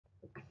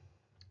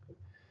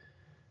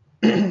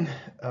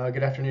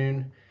Good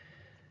afternoon.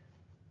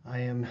 I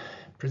am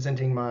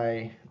presenting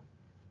my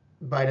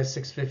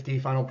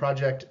BIDA650 final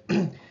project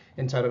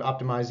entitled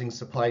Optimizing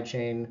Supply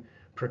Chain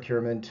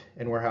Procurement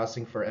and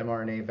Warehousing for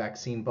mRNA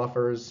Vaccine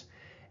Buffers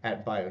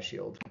at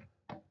BioShield.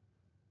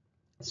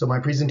 So my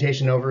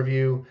presentation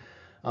overview,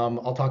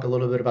 I'll talk a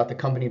little bit about the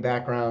company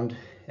background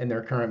and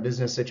their current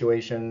business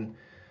situation.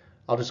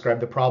 I'll describe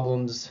the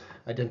problems,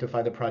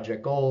 identify the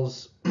project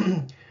goals,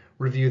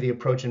 review the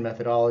approach and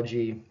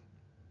methodology.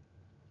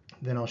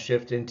 Then I'll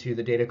shift into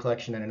the data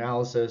collection and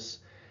analysis,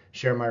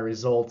 share my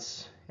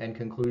results and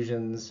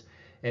conclusions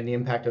and the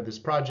impact of this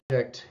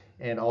project,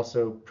 and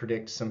also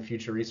predict some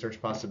future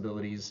research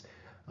possibilities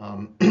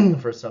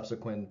for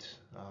subsequent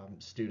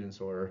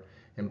students or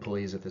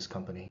employees at this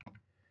company.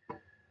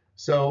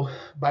 So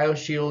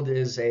BioShield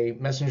is a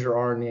messenger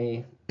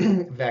RNA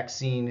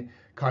vaccine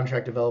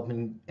contract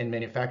development and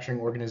manufacturing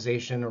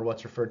organization, or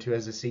what's referred to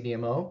as a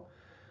CDMO.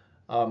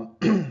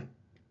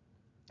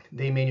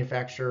 They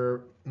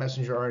manufacture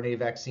messenger RNA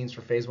vaccines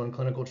for phase 1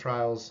 clinical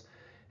trials,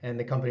 and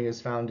the company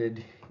was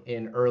founded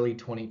in early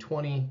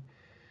 2020.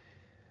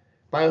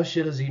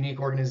 BioShield is a unique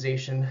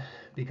organization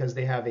because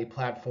they have a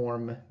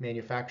platform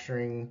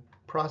manufacturing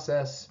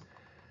process.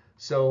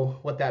 So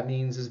what that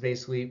means is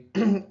basically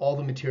all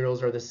the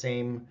materials are the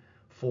same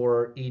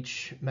for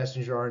each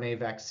messenger RNA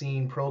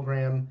vaccine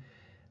program,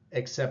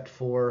 except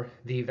for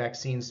the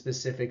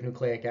vaccine-specific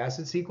nucleic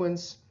acid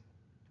sequence.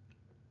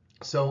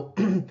 So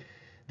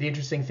the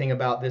interesting thing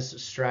about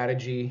this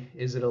strategy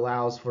is it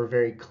allows for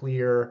very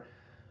clear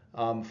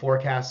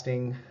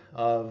forecasting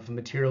of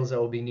materials that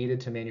will be needed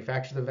to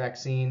manufacture the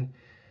vaccine,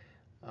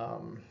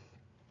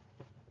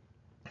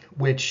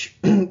 which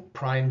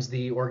primes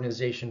the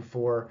organization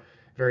for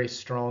very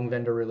strong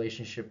vendor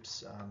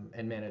relationships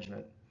and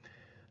management.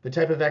 The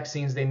type of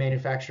vaccines they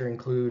manufacture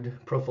include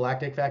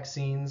prophylactic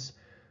vaccines.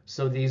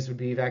 So these would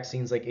be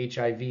vaccines like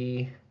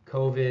HIV,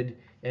 COVID,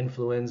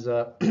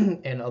 influenza,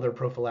 and other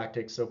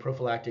prophylactics. So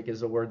prophylactic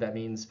is a word that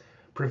means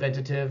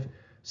preventative.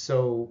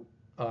 So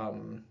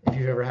if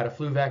you've ever had a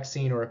flu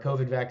vaccine or a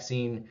COVID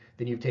vaccine,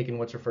 then you've taken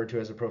what's referred to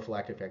as a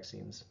prophylactic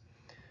vaccines.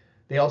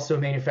 They also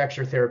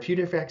manufacture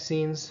therapeutic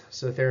vaccines.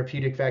 So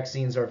therapeutic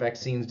vaccines are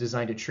vaccines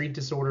designed to treat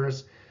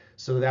disorders.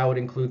 So that would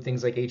include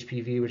things like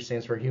HPV, which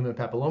stands for human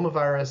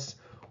papillomavirus,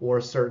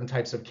 or certain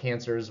types of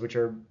cancers, which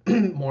are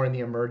more in the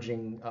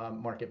emerging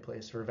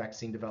marketplace for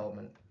vaccine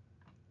development.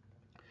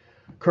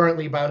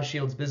 Currently,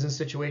 BioShield's business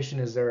situation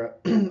is they're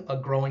a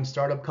growing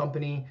startup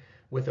company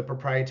with a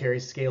proprietary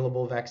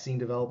scalable vaccine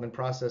development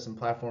process and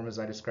platform, as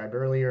I described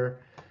earlier.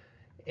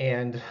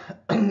 And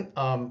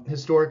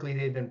historically,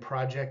 they've been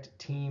project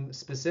team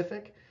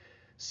specific.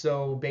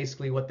 So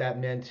basically what that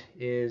meant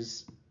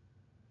is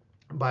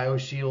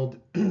BioShield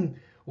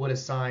would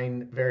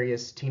assign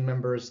various team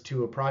members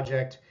to a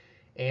project,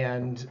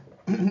 and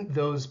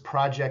those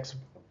project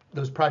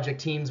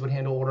teams would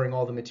handle ordering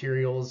all the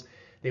materials.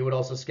 They would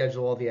also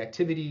schedule all the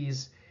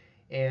activities,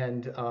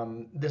 and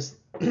this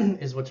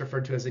is what's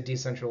referred to as a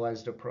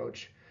decentralized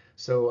approach.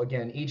 So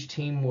again, each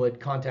team would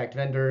contact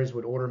vendors,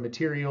 would order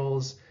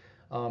materials,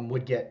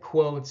 would get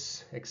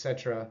quotes,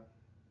 etc.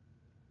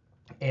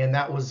 And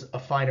that was a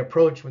fine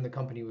approach when the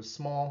company was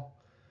small,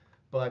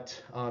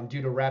 but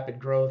due to rapid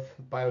growth,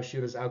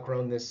 BioShield has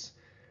outgrown this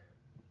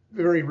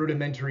very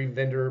rudimentary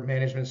vendor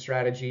management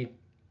strategy,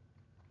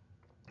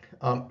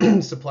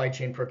 supply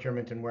chain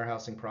procurement and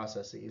warehousing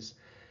processes.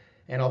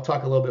 And I'll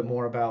talk a little bit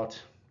more about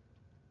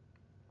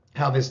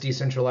how this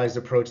decentralized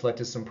approach led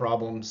to some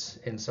problems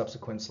in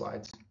subsequent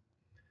slides.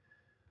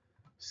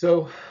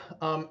 So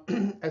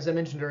as I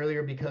mentioned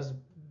earlier, because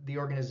the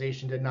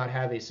organization did not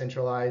have a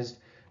centralized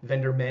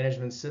vendor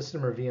management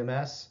system, or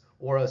VMS,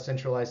 or a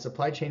centralized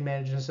supply chain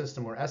management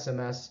system, or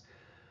SMS,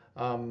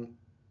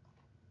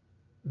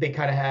 they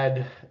kind of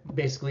had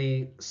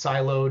basically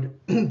siloed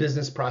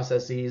business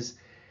processes,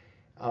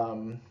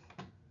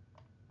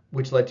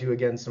 which led to,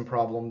 again, some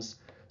problems.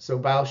 So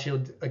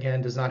BioShield,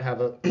 again, does not have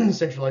a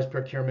centralized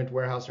procurement,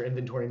 warehouse, or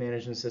inventory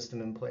management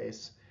system in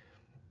place.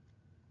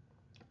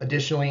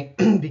 Additionally,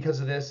 because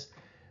of this,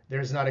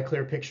 there's not a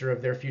clear picture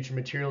of their future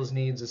materials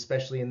needs,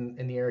 especially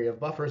in the area of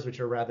buffers, which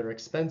are rather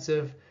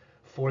expensive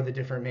for the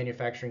different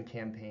manufacturing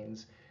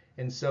campaigns.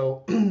 And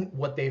so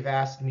what they've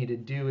asked me to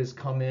do is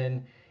come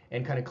in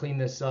and kind of clean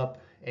this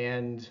up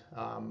and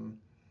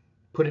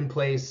put in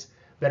place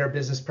better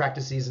business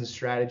practices and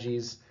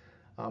strategies.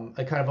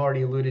 I kind of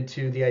already alluded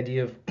to the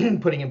idea of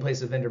putting in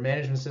place a vendor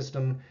management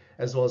system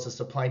as well as a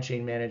supply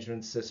chain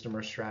management system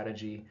or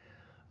strategy.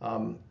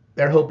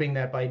 They're hoping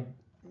that by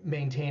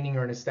maintaining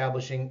or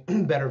establishing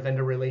better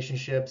vendor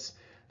relationships,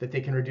 that they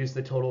can reduce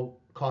the total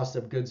cost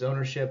of goods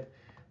ownership,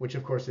 which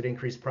of course would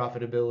increase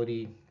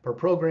profitability per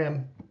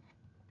program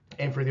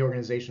and for the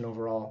organization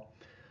overall.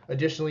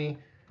 Additionally,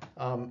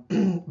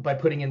 by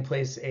putting in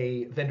place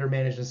a vendor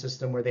management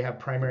system where they have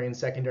primary and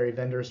secondary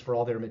vendors for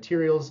all their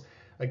materials,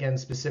 again,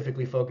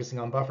 specifically focusing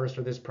on buffers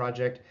for this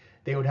project,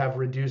 they would have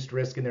reduced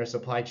risk in their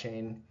supply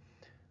chain,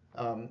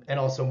 and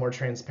also more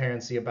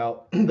transparency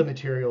about the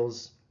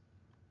materials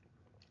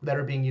that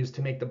are being used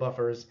to make the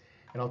buffers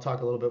and I'll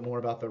talk a little bit more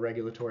about the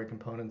regulatory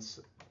components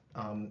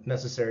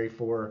necessary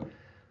for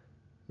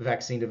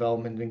vaccine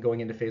development and going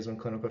into phase 1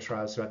 clinical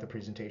trials throughout the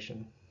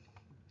presentation.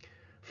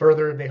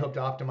 Further, they hope to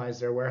optimize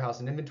their warehouse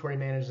and inventory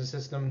management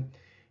system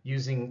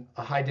using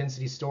a high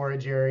density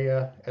storage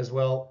area as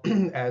well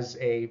as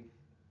a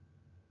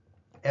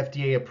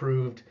FDA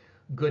approved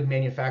good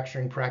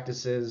manufacturing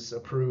practices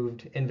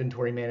approved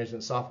inventory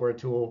management software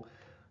tool.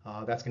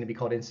 That's going to be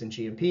called Instant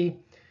GMP.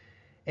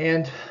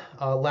 And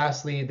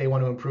lastly, they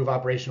want to improve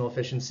operational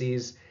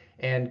efficiencies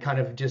and kind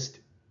of just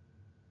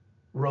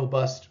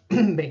robust,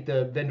 make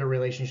the vendor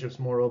relationships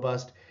more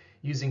robust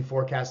using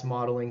forecast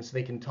modeling so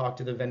they can talk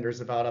to the vendors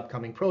about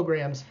upcoming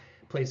programs,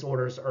 place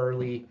orders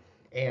early,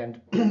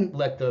 and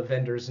let the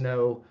vendors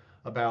know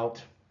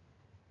about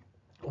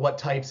what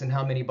types and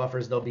how many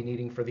buffers they'll be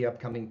needing for the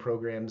upcoming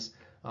programs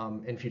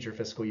in future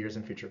fiscal years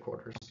and future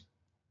quarters.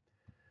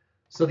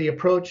 So the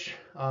approach,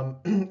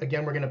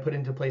 again, we're going to put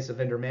into place a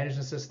vendor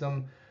management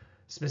system,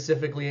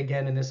 specifically,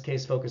 again, in this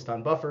case, focused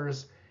on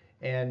buffers,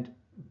 and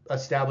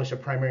establish a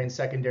primary and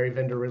secondary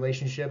vendor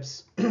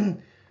relationships.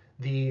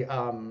 The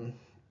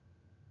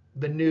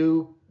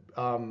new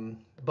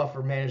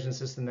buffer management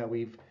system that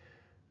we've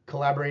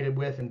collaborated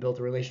with and built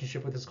a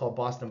relationship with is called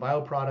Boston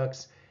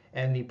Bioproducts,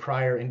 and the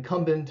prior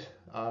incumbent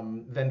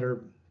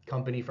vendor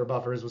company for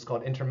buffers was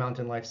called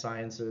Intermountain Life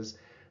Sciences,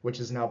 which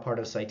is now part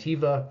of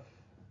Cytiva.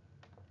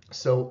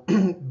 So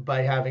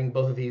by having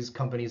both of these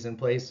companies in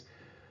place,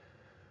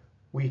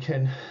 we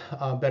can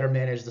better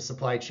manage the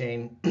supply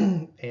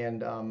chain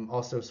and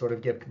also sort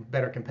of get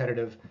better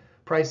competitive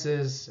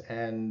prices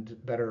and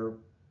better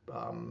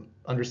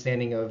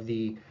understanding of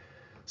the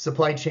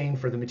supply chain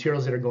for the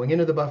materials that are going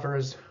into the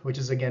buffers, which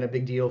is again a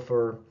big deal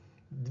for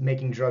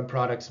making drug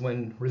products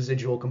when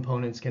residual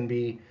components can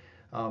be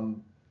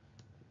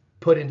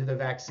put into the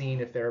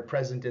vaccine if they're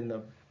present in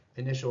the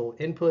initial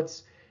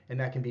inputs, and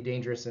that can be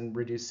dangerous and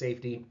reduce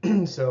safety.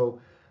 So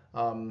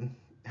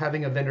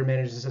having a vendor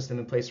management system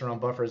in place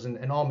around buffers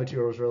and all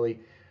materials really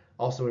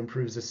also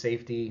improves the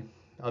safety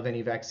of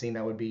any vaccine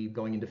that would be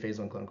going into phase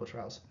 1 clinical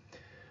trials.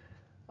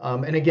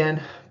 And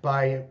again,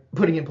 by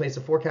putting in place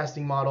a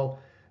forecasting model,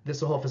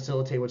 this will help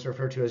facilitate what's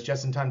referred to as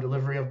just-in-time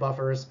delivery of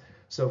buffers.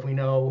 So if we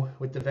know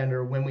with the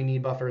vendor when we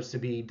need buffers to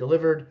be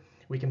delivered,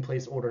 we can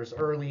place orders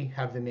early,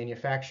 have them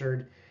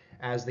manufactured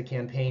as the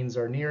campaigns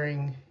are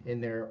nearing in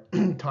their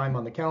time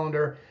on the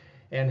calendar,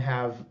 and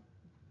have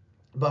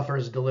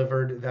buffers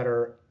delivered that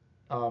are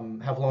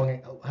have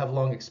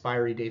long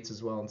expiry dates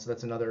as well. And so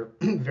that's another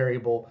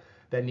variable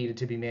that needed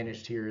to be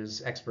managed here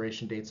is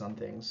expiration dates on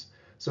things.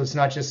 So it's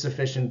not just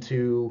sufficient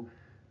to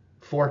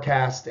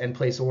forecast and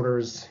place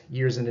orders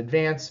years in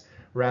advance.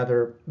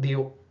 Rather,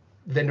 the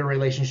vendor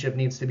relationship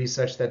needs to be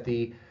such that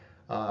the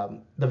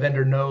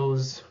vendor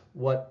knows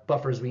what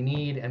buffers we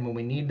need and when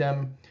we need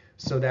them,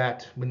 so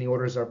that when the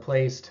orders are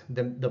placed,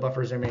 the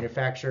buffers are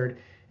manufactured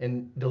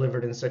and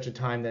delivered in such a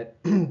time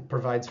that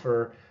provides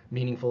for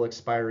meaningful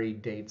expiry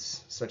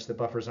dates, such that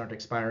buffers aren't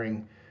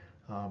expiring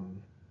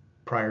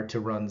prior to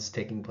runs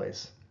taking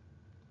place.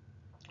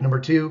 Number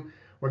 2,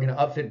 we're going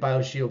to upfit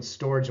BioShield's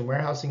storage and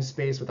warehousing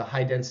space with a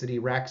high-density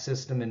rack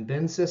system and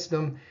bin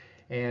system,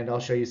 and I'll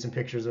show you some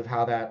pictures of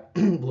how that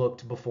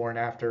looked before and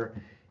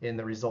after in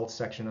the results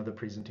section of the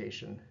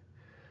presentation.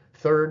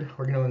 Third,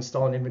 we're going to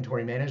install an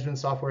inventory management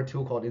software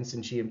tool called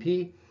Instant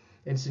GMP.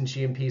 Instant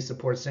GMP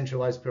supports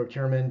centralized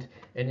procurement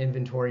and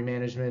inventory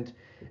management.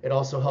 It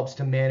also helps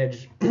to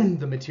manage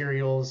the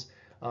materials,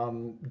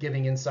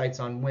 giving insights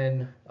on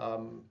when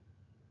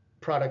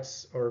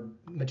products or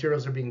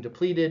materials are being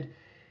depleted.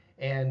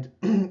 And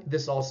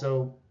this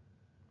also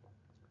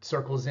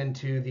circles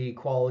into the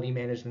quality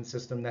management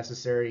system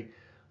necessary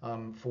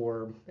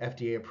for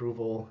FDA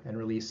approval and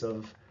release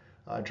of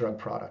drug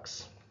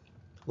products.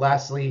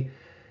 Lastly,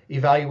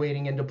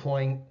 evaluating and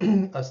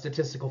deploying a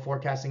statistical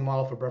forecasting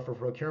model for buffer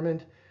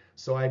procurement.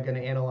 So I'm going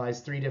to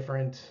analyze 3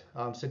 different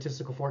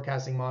statistical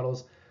forecasting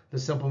models: the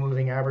simple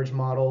moving average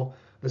model,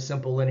 the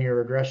simple linear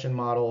regression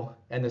model,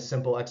 and the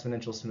simple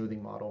exponential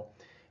smoothing model.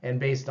 And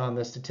based on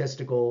the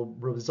statistical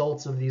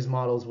results of these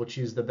models, we'll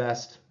choose the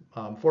best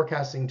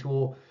forecasting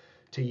tool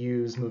to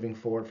use moving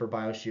forward for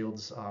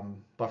BioShield's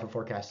buffer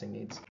forecasting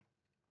needs.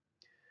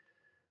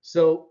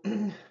 So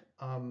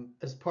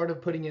as part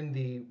of putting in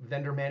the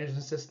vendor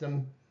management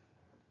system,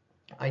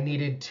 I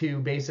needed to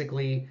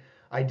basically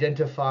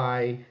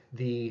identify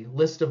the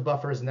list of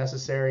buffers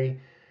necessary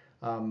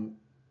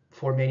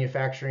for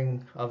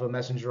manufacturing of a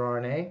messenger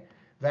RNA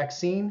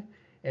vaccine.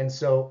 And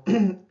so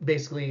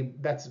basically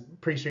that's a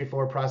pretty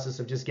straightforward process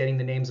of just getting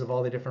the names of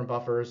all the different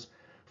buffers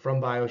from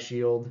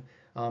BioShield.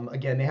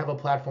 Again, they have a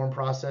platform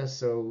process,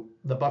 so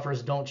the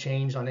buffers don't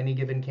change on any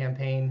given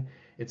campaign.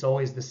 It's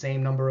always the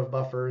same number of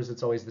buffers.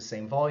 It's always the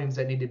same volumes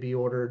that need to be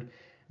ordered,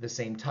 the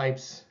same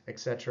types,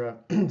 etc.,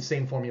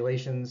 same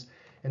formulations.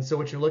 And so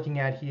what you're looking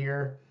at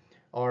here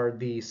are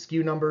the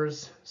SKU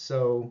numbers.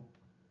 So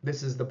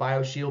this is the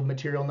BioShield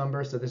material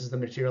number. So this is the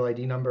material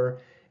ID number.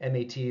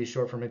 MAT is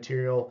short for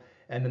material.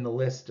 And then the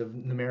list of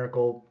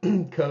numerical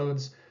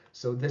codes.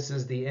 So this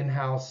is the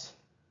in-house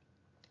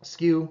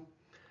SKU.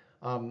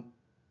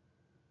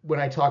 When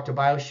I talked to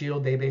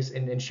BioShield, they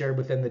and shared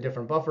within the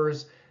different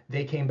buffers,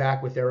 they came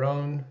back with their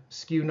own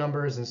SKU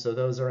numbers, and so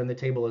those are in the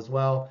table as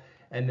well.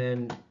 And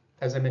then,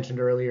 as I mentioned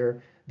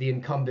earlier, the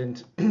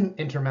incumbent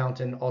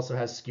Intermountain also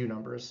has SKU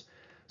numbers.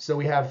 So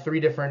we have 3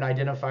 different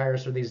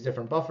identifiers for these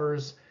different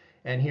buffers,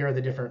 and here are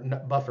the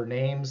different buffer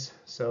names.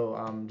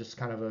 So just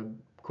kind of a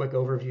quick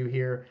overview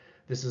here.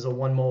 This is a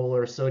 1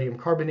 molar sodium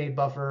carbonate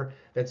buffer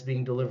that's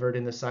being delivered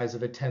in the size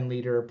of a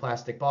 10-liter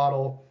plastic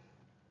bottle.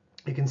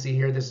 You can see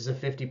here this is a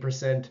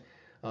 50%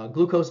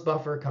 glucose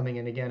buffer coming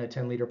in, again, a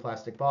 10-liter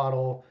plastic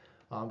bottle.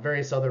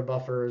 Various other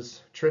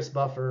buffers, tris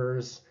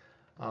buffers,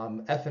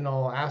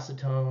 ethanol,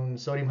 acetone,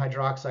 sodium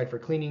hydroxide for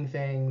cleaning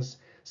things,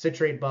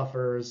 citrate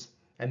buffers,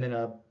 and then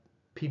a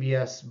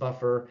PBS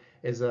buffer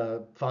is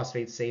a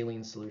phosphate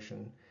saline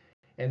solution.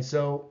 And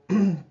so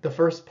the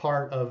first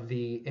part of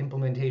the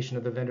implementation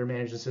of the vendor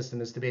management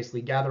system is to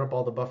basically gather up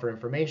all the buffer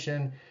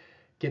information,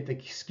 get the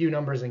SKU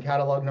numbers and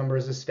catalog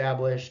numbers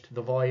established,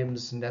 the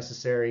volumes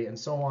necessary, and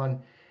so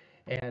on.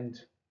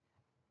 And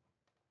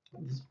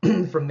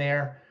from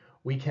there,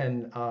 we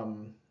can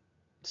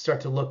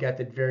start to look at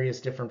the various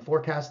different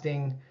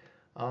forecasting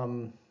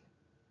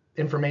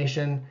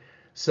information.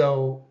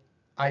 So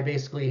I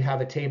basically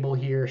have a table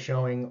here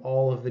showing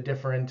all of the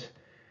different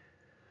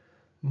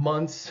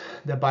months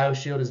that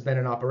BioShield has been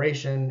in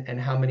operation and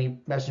how many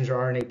messenger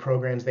RNA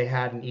programs they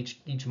had in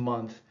each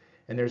month.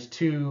 And there's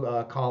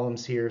 2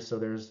 columns here. So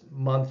there's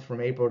month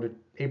from April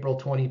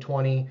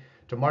 2020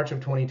 to March of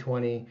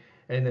 2020.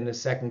 And then the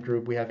second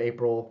group, we have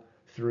April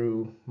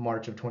through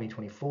March of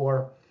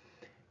 2024.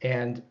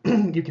 And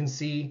you can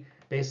see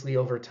basically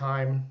over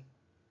time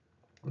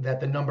that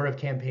the number of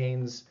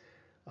campaigns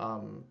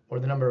or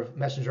the number of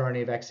messenger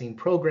RNA vaccine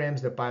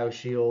programs that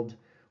BioShield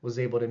was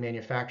able to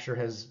manufacture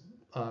has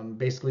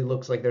basically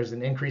looks like there's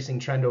an increasing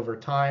trend over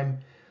time.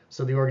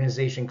 So the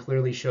organization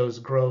clearly shows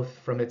growth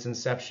from its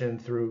inception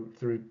through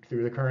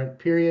the current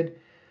period.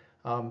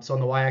 So on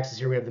the y-axis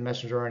here, we have the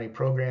messenger RNA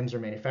programs or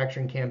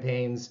manufacturing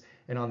campaigns,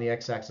 and on the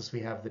x-axis, we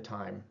have the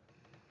time.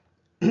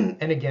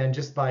 And again,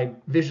 just by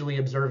visually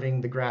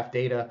observing the graph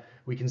data,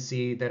 we can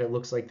see that it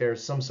looks like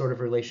there's some sort of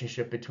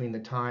relationship between the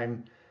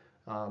time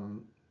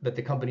that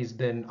the company's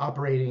been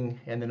operating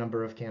and the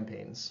number of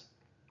campaigns.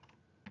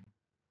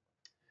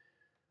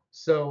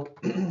 So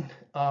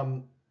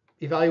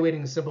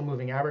evaluating the simple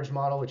moving average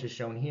model, which is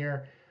shown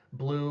here,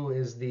 blue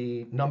is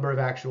the number of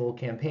actual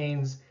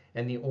campaigns,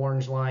 and the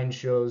orange line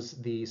shows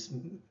the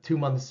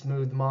 2-month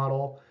smooth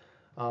model.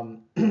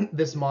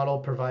 This model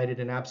provided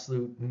an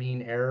absolute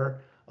mean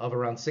error of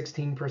around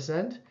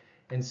 16%.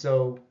 And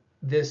so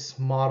this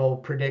model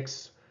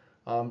predicts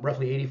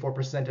roughly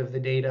 84% of the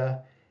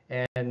data.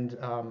 And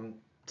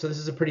so this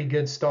is a pretty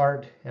good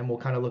start, and we'll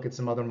kind of look at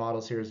some other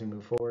models here as we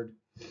move forward.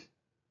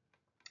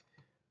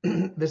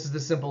 This is the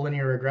simple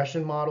linear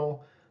regression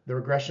model. The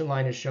regression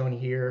line is shown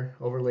here,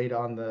 overlaid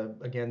on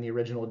the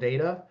original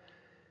data.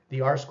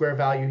 The R-square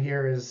value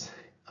here is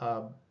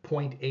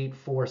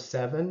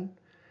 0.847.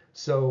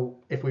 So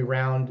if we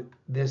round,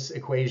 this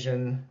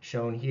equation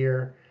shown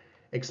here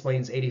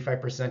explains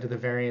 85% of the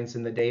variance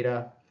in the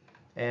data.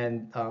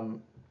 And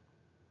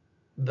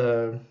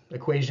the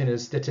equation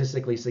is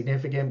statistically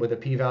significant with a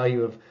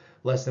p-value of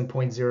less than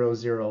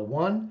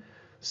 0.001.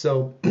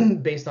 So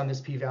based on this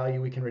p-value,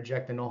 we can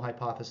reject the null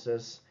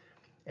hypothesis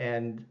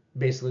and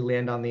basically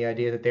land on the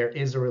idea that there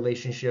is a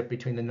relationship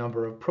between the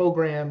number of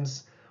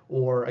programs,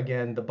 or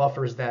again, the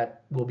buffers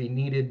that will be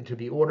needed to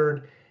be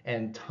ordered,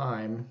 and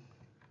time.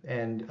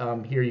 And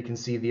here you can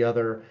see the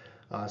other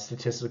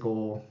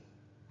statistical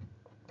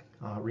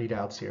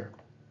readouts here.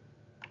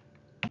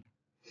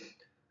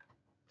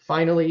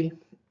 Finally,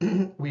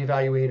 I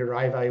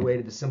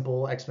evaluated the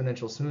simple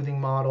exponential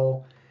smoothing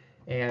model.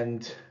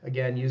 And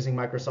again, using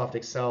Microsoft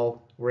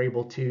Excel, we're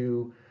able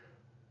to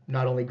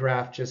not only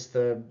graph just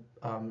the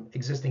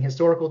existing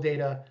historical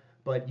data,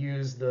 but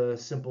use the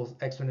simple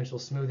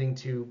exponential smoothing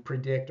to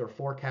predict or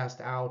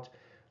forecast out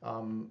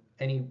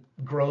any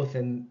growth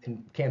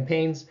in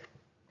campaigns,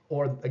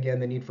 or again,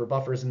 the need for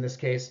buffers in this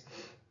case.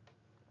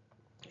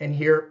 And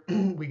here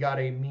we got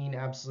a mean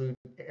absolute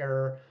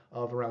error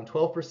of around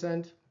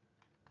 12%.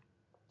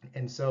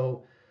 And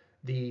so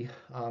the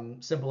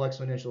simple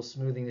exponential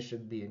smoothing, this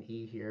should be an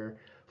E here,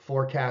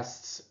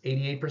 forecasts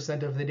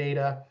 88% of the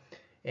data.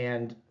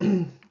 And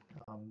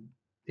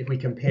if we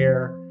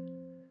compare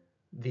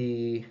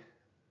the,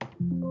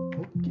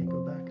 can't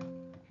go back,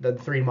 the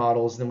 3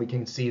 models, then we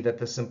can see that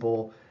the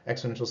simple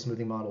exponential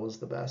smoothing model is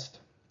the best.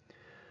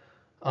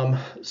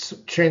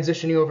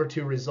 Transitioning over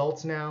to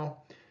results now.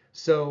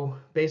 So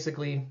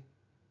basically,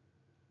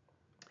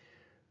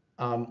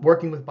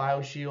 working with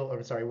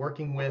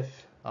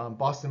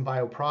Boston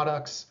Bio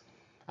Products,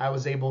 I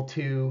was able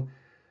to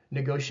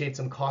negotiate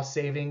some cost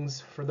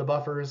savings for the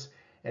buffers.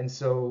 And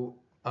so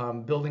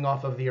building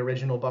off of the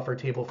original buffer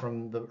table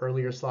from the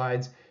earlier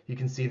slides, you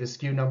can see the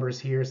SKU numbers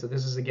here. So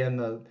this is again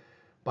the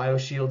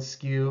BioShield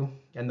SKU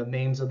and the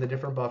names of the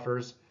different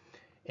buffers.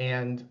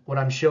 And what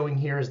I'm showing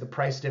here is the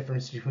price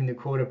difference between the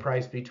quota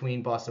price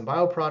between Boston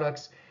Bio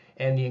Products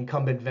and the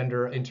incumbent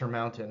vendor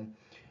Intermountain.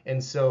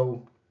 And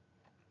so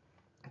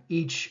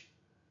each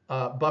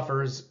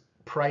buffer's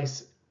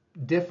price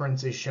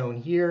difference is shown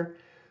here.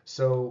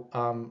 So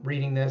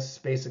reading this,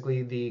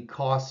 basically the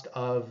cost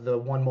of the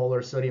 1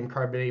 molar sodium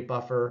carbonate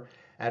buffer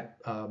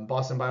at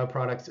Boston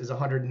Bioproducts is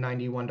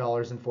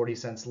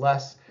 $191.40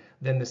 less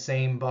than the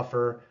same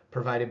buffer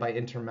provided by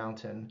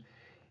Intermountain.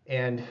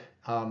 And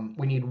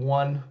we need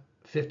one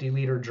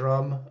 50-liter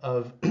drum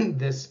of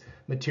this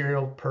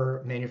material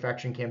per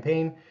manufacturing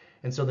campaign.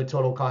 And so the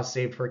total cost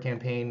saved per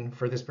campaign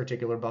for this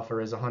particular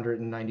buffer is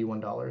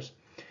 $191.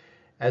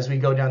 As we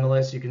go down the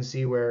list, you can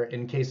see where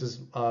in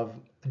cases of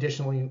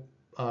additionally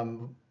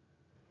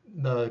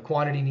the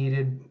quantity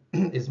needed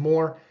is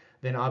more,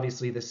 then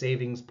obviously the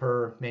savings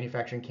per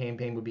manufacturing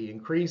campaign would be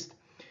increased.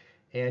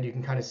 And you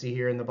can kind of see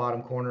here in the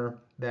bottom corner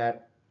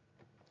that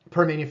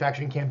per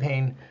manufacturing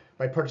campaign,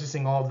 by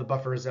purchasing all of the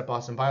buffers at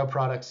Boston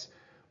Bioproducts,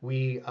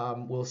 we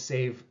will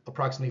save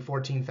approximately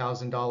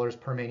 $14,000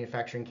 per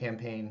manufacturing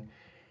campaign.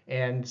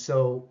 And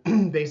so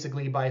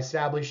basically by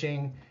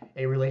establishing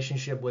a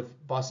relationship with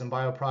Boston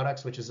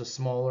Bioproducts, which is a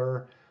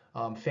smaller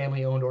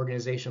family-owned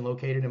organization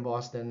located in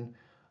Boston,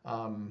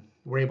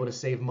 we're able to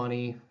save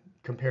money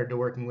compared to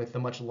working with a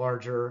much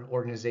larger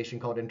organization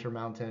called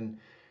Intermountain.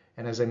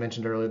 And as I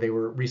mentioned earlier, they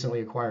were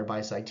recently acquired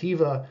by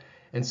Cytiva.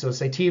 And so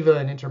Cytiva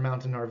and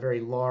Intermountain are very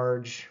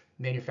large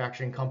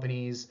manufacturing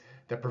companies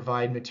that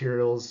provide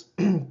materials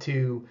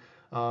to,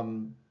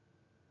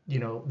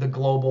 the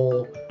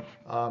global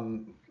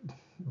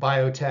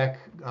biotech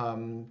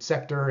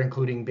sector,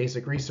 including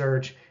basic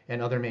research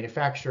and other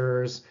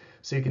manufacturers.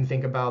 So you can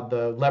think about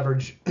the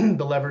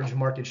leverage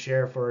market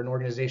share for an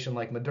organization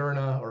like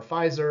Moderna or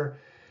Pfizer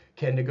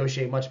can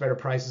negotiate much better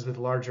prices with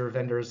larger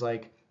vendors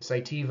like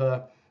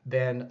Cytiva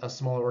than a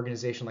smaller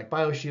organization like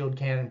BioShield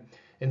can.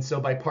 And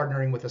so by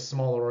partnering with a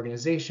smaller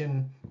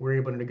organization, we're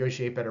able to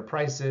negotiate better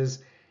prices.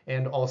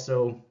 And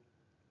also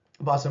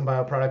Boston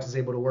Bioproducts is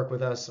able to work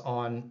with us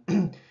on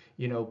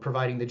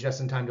providing the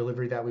just-in-time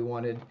delivery that we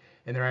wanted.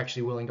 And they're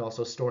actually willing to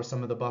also store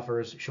some of the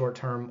buffers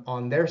short-term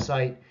on their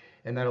site.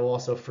 And that'll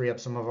also free up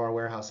some of our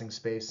warehousing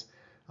space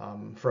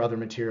for other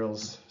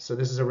materials. So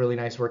this is a really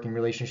nice working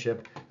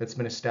relationship that's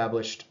been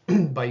established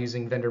by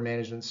using vendor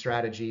management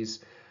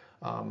strategies.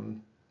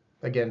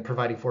 Again,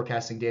 providing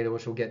forecasting data,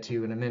 which we'll get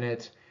to in a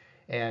minute,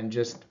 and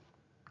just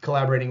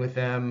collaborating with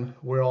them.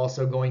 We're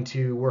also going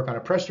to work on a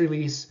press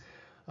release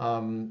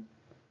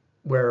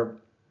where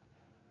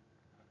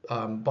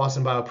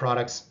Boston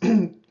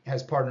Bioproducts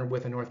has partnered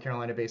with a North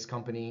Carolina-based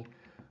company.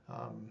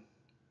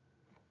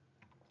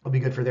 It'll be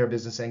good for their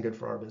business and good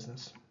for our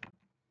business.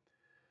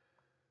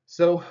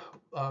 So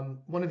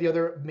one of the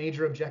other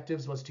major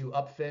objectives was to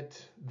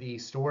upfit the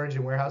storage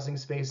and warehousing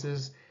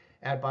spaces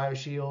at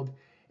BioShield.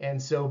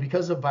 And so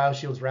because of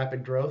BioShield's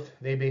rapid growth,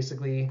 they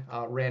basically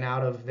ran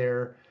out of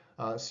their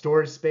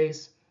storage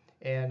space.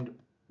 And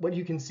what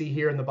you can see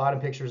here in the bottom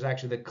picture is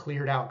actually the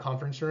cleared out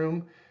conference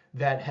room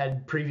that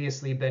had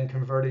previously been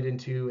converted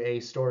into a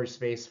storage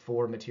space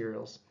for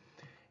materials.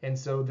 And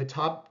so the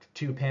top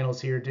two panels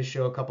here just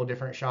show a couple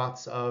different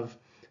shots of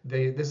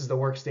this is the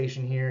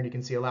workstation here, and you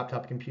can see a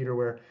laptop computer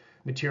where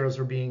materials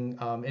were being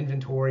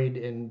inventoried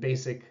in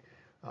basic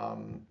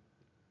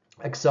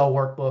Excel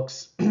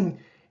workbooks.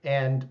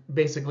 And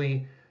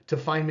basically to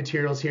find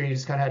materials here, you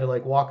just kind of had to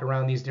like walk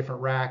around these different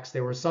racks.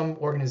 There was some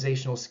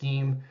organizational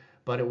scheme,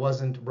 but it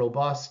wasn't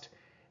robust,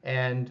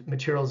 and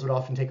materials would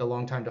often take a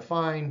long time to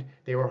find.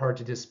 They were hard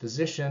to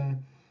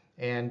disposition,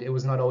 and it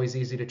was not always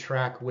easy to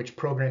track which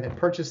program had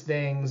purchased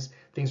things.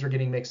 Things were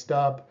getting mixed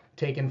up,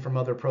 taken from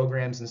other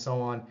programs, and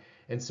so on.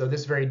 And so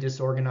this very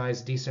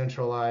disorganized,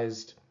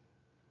 decentralized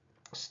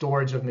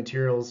storage of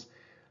materials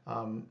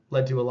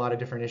led to a lot of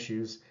different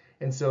issues.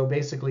 And so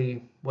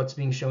basically what's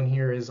being shown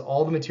here is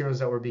all the materials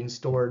that were being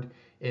stored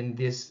in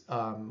this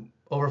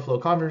overflow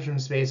conference room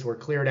space were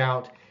cleared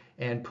out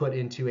and put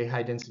into a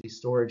high density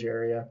storage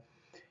area.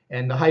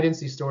 And the high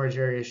density storage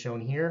area is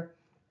shown here.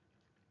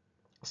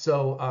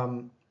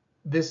 So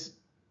this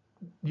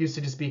used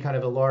to just be kind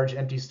of a large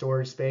empty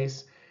storage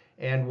space.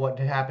 And what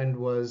had happened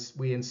was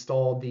we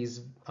installed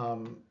these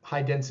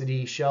high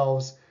density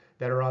shelves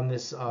that are on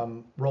this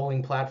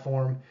rolling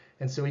platform.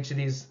 And so each of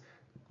these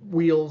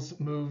wheels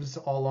moves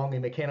all along a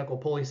mechanical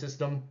pulley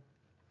system,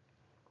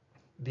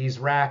 these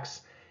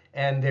racks,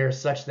 and they're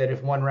such that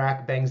if one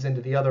rack bangs into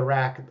the other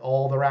rack,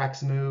 all the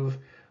racks move.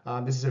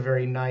 This is a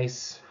very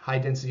nice high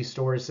density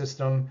storage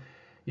system.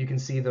 You can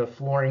see the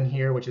flooring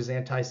here, which is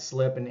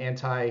anti-slip and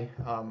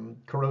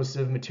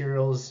anti-corrosive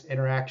materials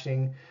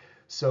interacting.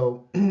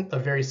 So a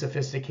very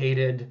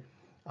sophisticated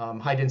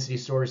high density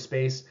storage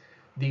space.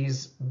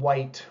 These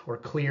white or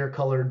clear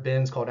colored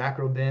bins called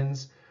acro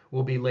bins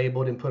will be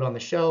labeled and put on the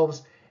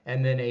shelves,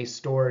 and then a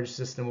storage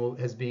system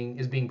is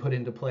being put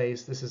into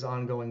place. This is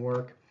ongoing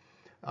work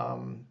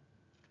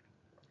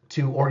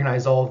to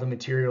organize all of the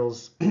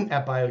materials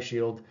at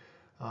BioShield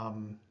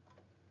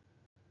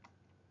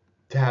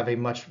to have a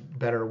much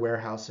better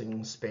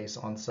warehousing space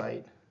on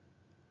site.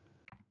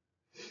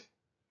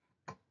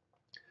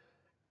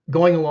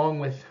 Going along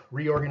with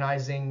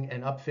reorganizing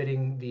and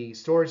upfitting the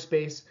storage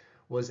space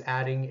was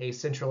adding a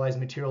centralized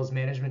materials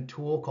management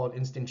tool called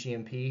Instant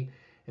GMP.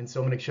 And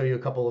so I'm going to show you a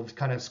couple of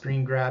kind of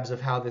screen grabs of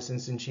how this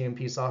Instant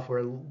GMP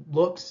software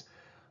looks.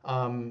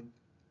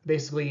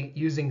 Basically,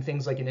 using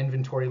things like an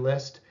inventory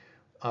list,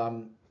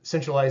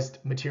 centralized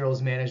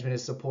materials management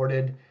is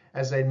supported.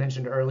 As I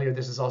mentioned earlier,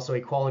 this is also a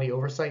quality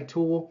oversight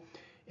tool,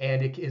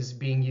 and it is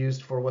being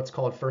used for what's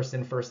called first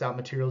in, first out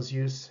materials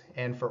use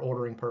and for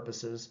ordering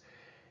purposes.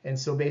 And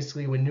so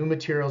basically, when new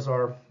materials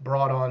are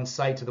brought on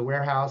site to the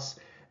warehouse,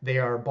 they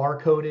are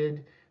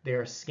barcoded, they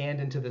are scanned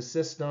into the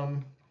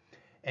system,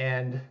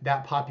 and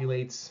that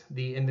populates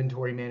the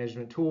inventory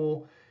management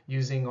tool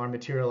using our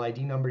material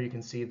ID number. You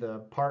can see the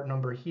part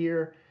number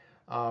here.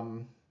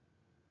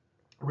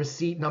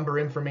 Receipt number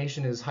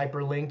information is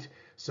hyperlinked.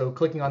 So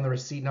clicking on the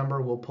receipt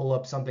number will pull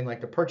up something like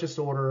the purchase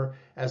order,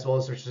 as well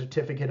as a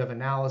certificate of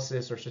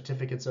analysis or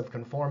certificates of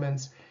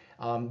conformance.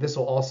 This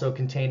will also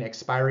contain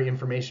expiry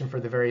information for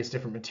the various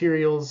different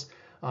materials.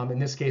 In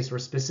this case, we're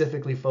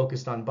specifically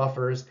focused on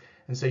buffers.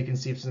 And so you can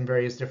see some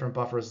various different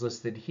buffers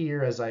listed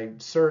here as I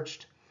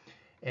searched.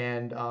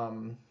 And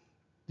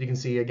you can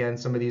see, again,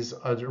 some of these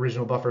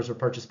original buffers were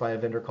purchased by a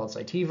vendor called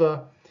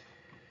Cytiva.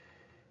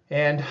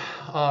 And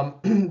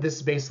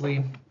this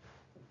basically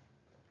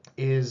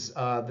is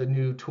the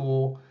new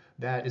tool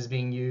that is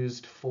being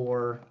used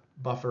for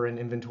buffer and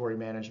inventory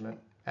management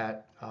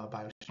at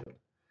BioShield.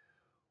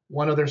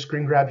 One other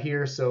screen grab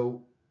here.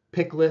 So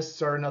pick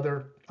lists are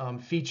another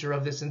feature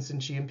of this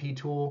Instant GMP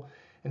tool.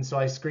 And so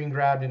I screen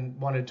grabbed and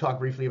wanted to talk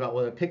briefly about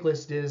what a pick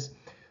list is.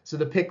 So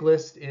the pick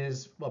list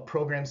is a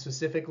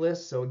program-specific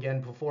list. So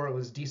again, before it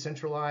was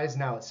decentralized,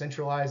 now it's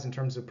centralized in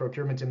terms of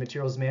procurement and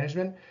materials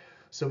management.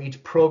 So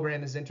each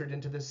program is entered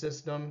into the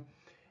system,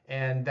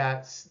 and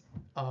that's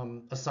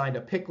assigned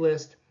a pick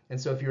list. And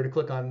so if you were to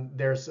click on,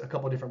 there's a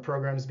couple of different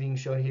programs being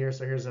shown here.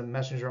 So here's a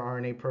messenger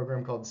RNA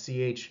program called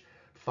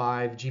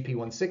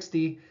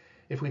CH5GP160.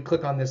 If we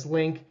click on this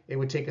link, it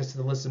would take us to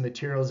the list of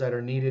materials that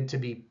are needed to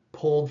be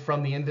pulled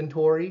from the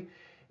inventory.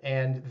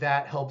 And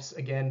that helps,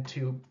 again,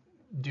 to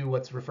do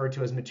what's referred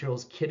to as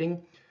materials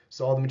kitting.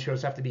 So all the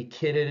materials have to be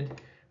kitted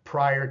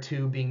prior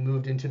to being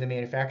moved into the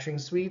manufacturing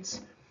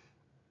suites.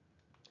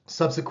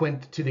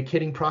 Subsequent to the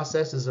kitting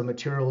process is a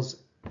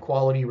materials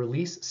quality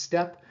release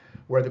step,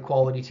 where the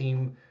quality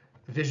team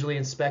visually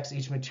inspects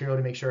each material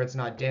to make sure it's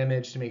not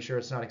damaged, to make sure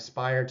it's not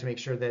expired, to make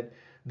sure that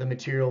the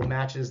material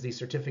matches the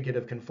certificate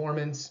of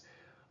conformance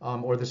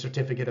or the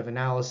certificate of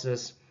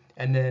analysis.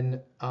 And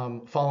then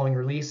following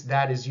release,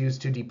 that is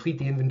used to deplete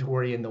the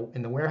inventory in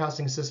the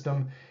warehousing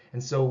system.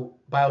 And so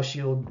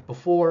BioShield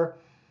before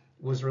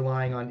was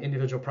relying on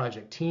individual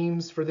project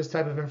teams for this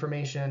type of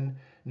information.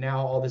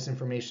 Now all this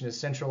information is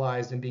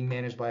centralized and being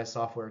managed by a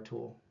software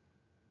tool.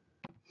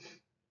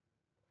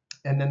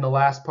 And then the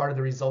last part of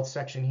the results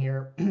section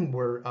here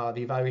were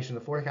the evaluation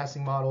of the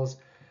forecasting models.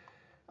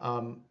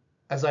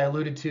 As I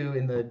alluded to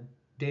in the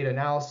data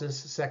analysis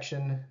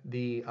section,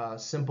 the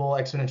simple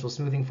exponential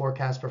smoothing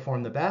forecast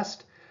performed the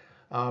best.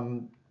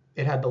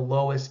 It had the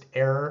lowest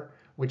error,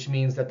 which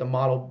means that the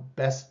model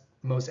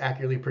most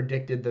accurately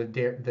predicted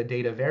the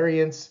data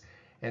variance.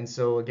 And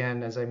so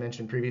again, as I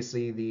mentioned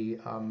previously, the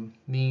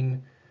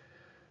mean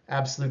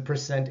absolute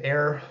percent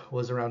error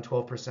was around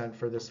 12%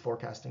 for this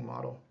forecasting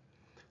model.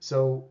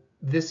 So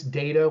this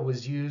data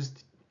was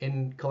used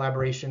in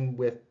collaboration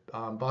with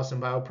Boston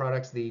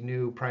Bioproducts, the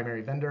new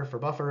primary vendor for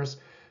buffers,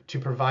 to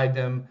provide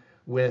them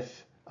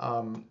with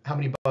how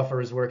many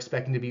buffers we're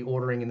expecting to be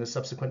ordering in the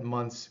subsequent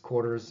months,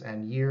 quarters,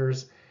 and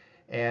years.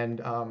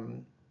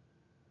 And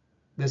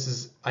this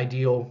is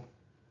ideal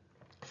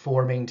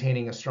for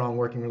maintaining a strong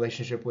working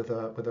relationship with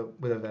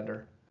a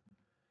vendor.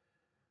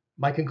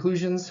 My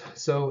conclusions: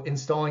 so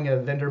installing a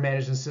vendor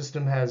management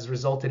system has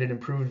resulted in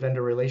improved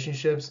vendor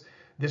relationships.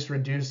 This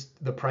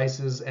reduced the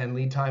prices and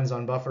lead times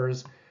on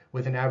buffers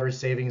with an average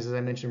savings, as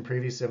I mentioned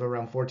previously, of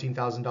around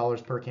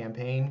 $14,000 per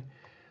campaign.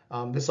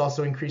 This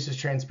also increases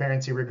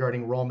transparency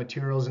regarding raw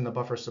materials in the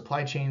buffer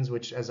supply chains,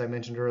 which, as I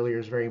mentioned earlier,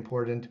 is very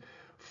important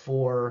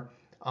for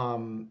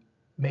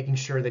making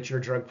sure that your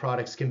drug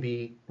products can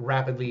be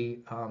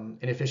rapidly and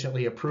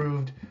efficiently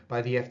approved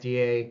by the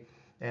FDA.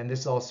 And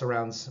this all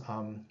surrounds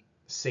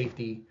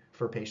safety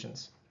for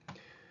patients.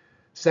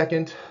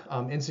 Second,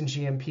 Instant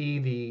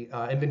GMP, the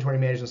inventory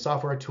management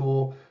software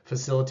tool,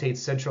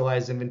 facilitates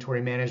centralized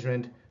inventory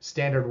management,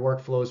 standard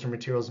workflows for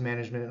materials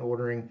management and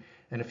ordering,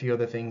 and a few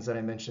other things that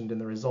I mentioned in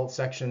the results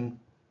section.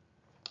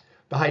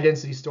 The high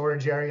density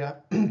storage area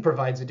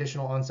provides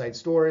additional on-site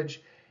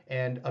storage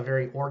and a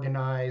very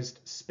organized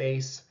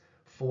space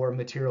for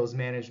materials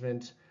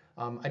management.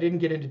 I didn't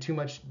get into too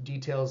much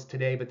details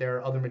today, but there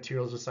are other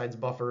materials besides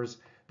buffers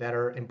that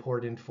are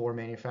important for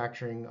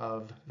manufacturing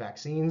of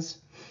vaccines.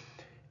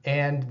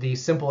 And the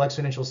simple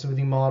exponential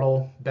smoothing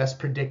model best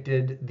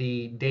predicted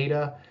the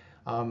data,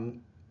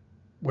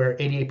 where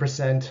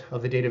 88%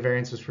 of the data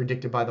variance was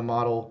predicted by the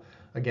model.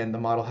 Again, the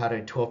model had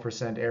a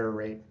 12% error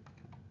rate.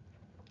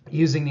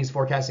 Using these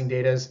forecasting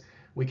data,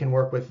 we can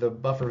work with the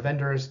buffer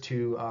vendors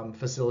to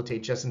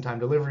facilitate just-in-time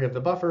delivery of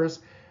the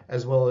buffers,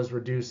 as well as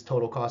reduce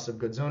total cost of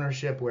goods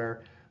ownership,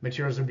 where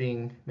materials are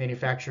being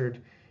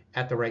manufactured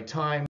at the right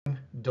time,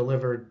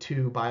 delivered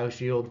to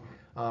BioShield,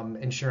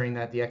 ensuring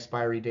that the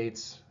expiry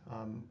dates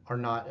are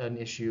not an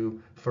issue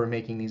for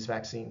making these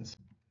vaccines.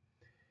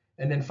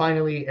 And then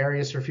finally,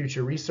 areas for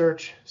future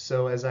research.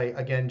 So as I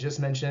again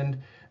just mentioned,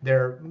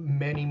 there are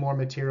many more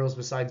materials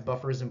besides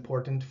buffers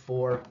important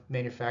for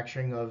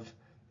manufacturing of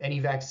any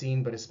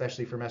vaccine, but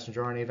especially for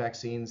messenger RNA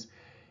vaccines.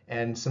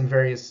 And some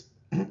various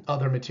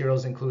other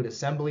materials include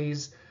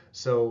assemblies.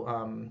 So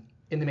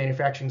in the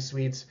manufacturing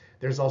suites,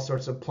 there's all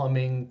sorts of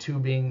plumbing,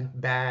 tubing,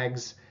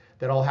 bags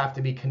that all have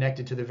to be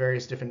connected to the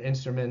various different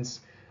instruments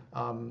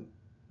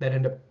that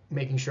end up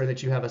making sure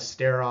that you have a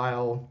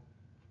sterile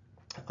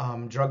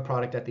drug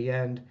product at the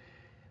end.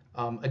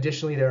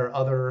 Additionally, there are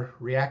other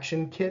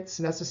reaction kits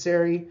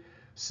necessary.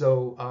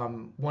 So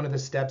one of the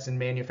steps in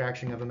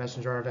manufacturing of a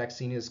messenger RNA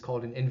vaccine is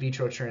called an in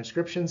vitro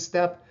transcription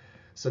step.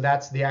 So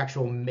that's the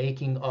actual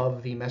making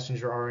of the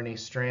messenger RNA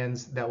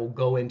strands that will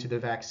go into the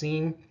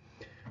vaccine.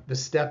 The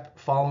step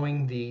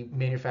following the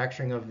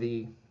manufacturing of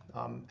the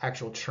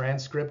actual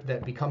transcript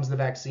that becomes the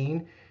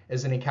vaccine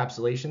is an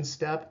encapsulation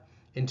step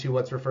into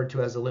what's referred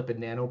to as a lipid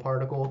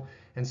nanoparticle.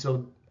 And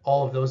so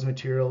all of those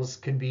materials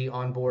could be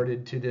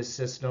onboarded to this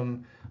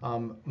system.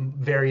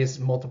 Various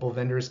multiple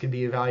vendors could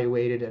be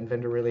evaluated and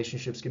vendor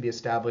relationships could be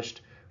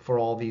established for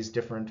all these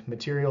different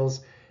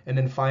materials. And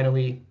then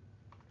finally,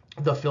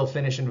 the fill,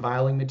 finish, and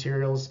vialing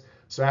materials.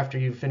 So after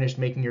you've finished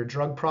making your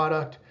drug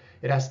product,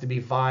 it has to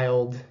be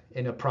vialed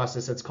in a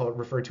process that's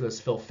referred to as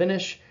fill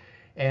finish.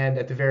 And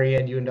at the very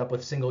end, you end up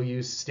with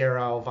single-use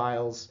sterile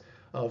vials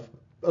of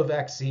a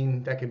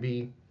vaccine that could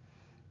be,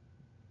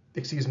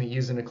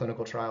 used in a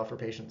clinical trial for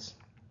patients.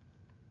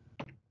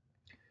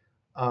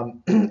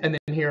 And then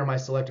here are my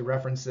selected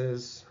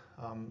references.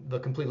 The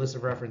complete list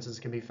of references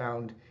can be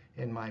found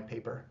in my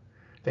paper.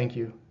 Thank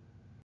you.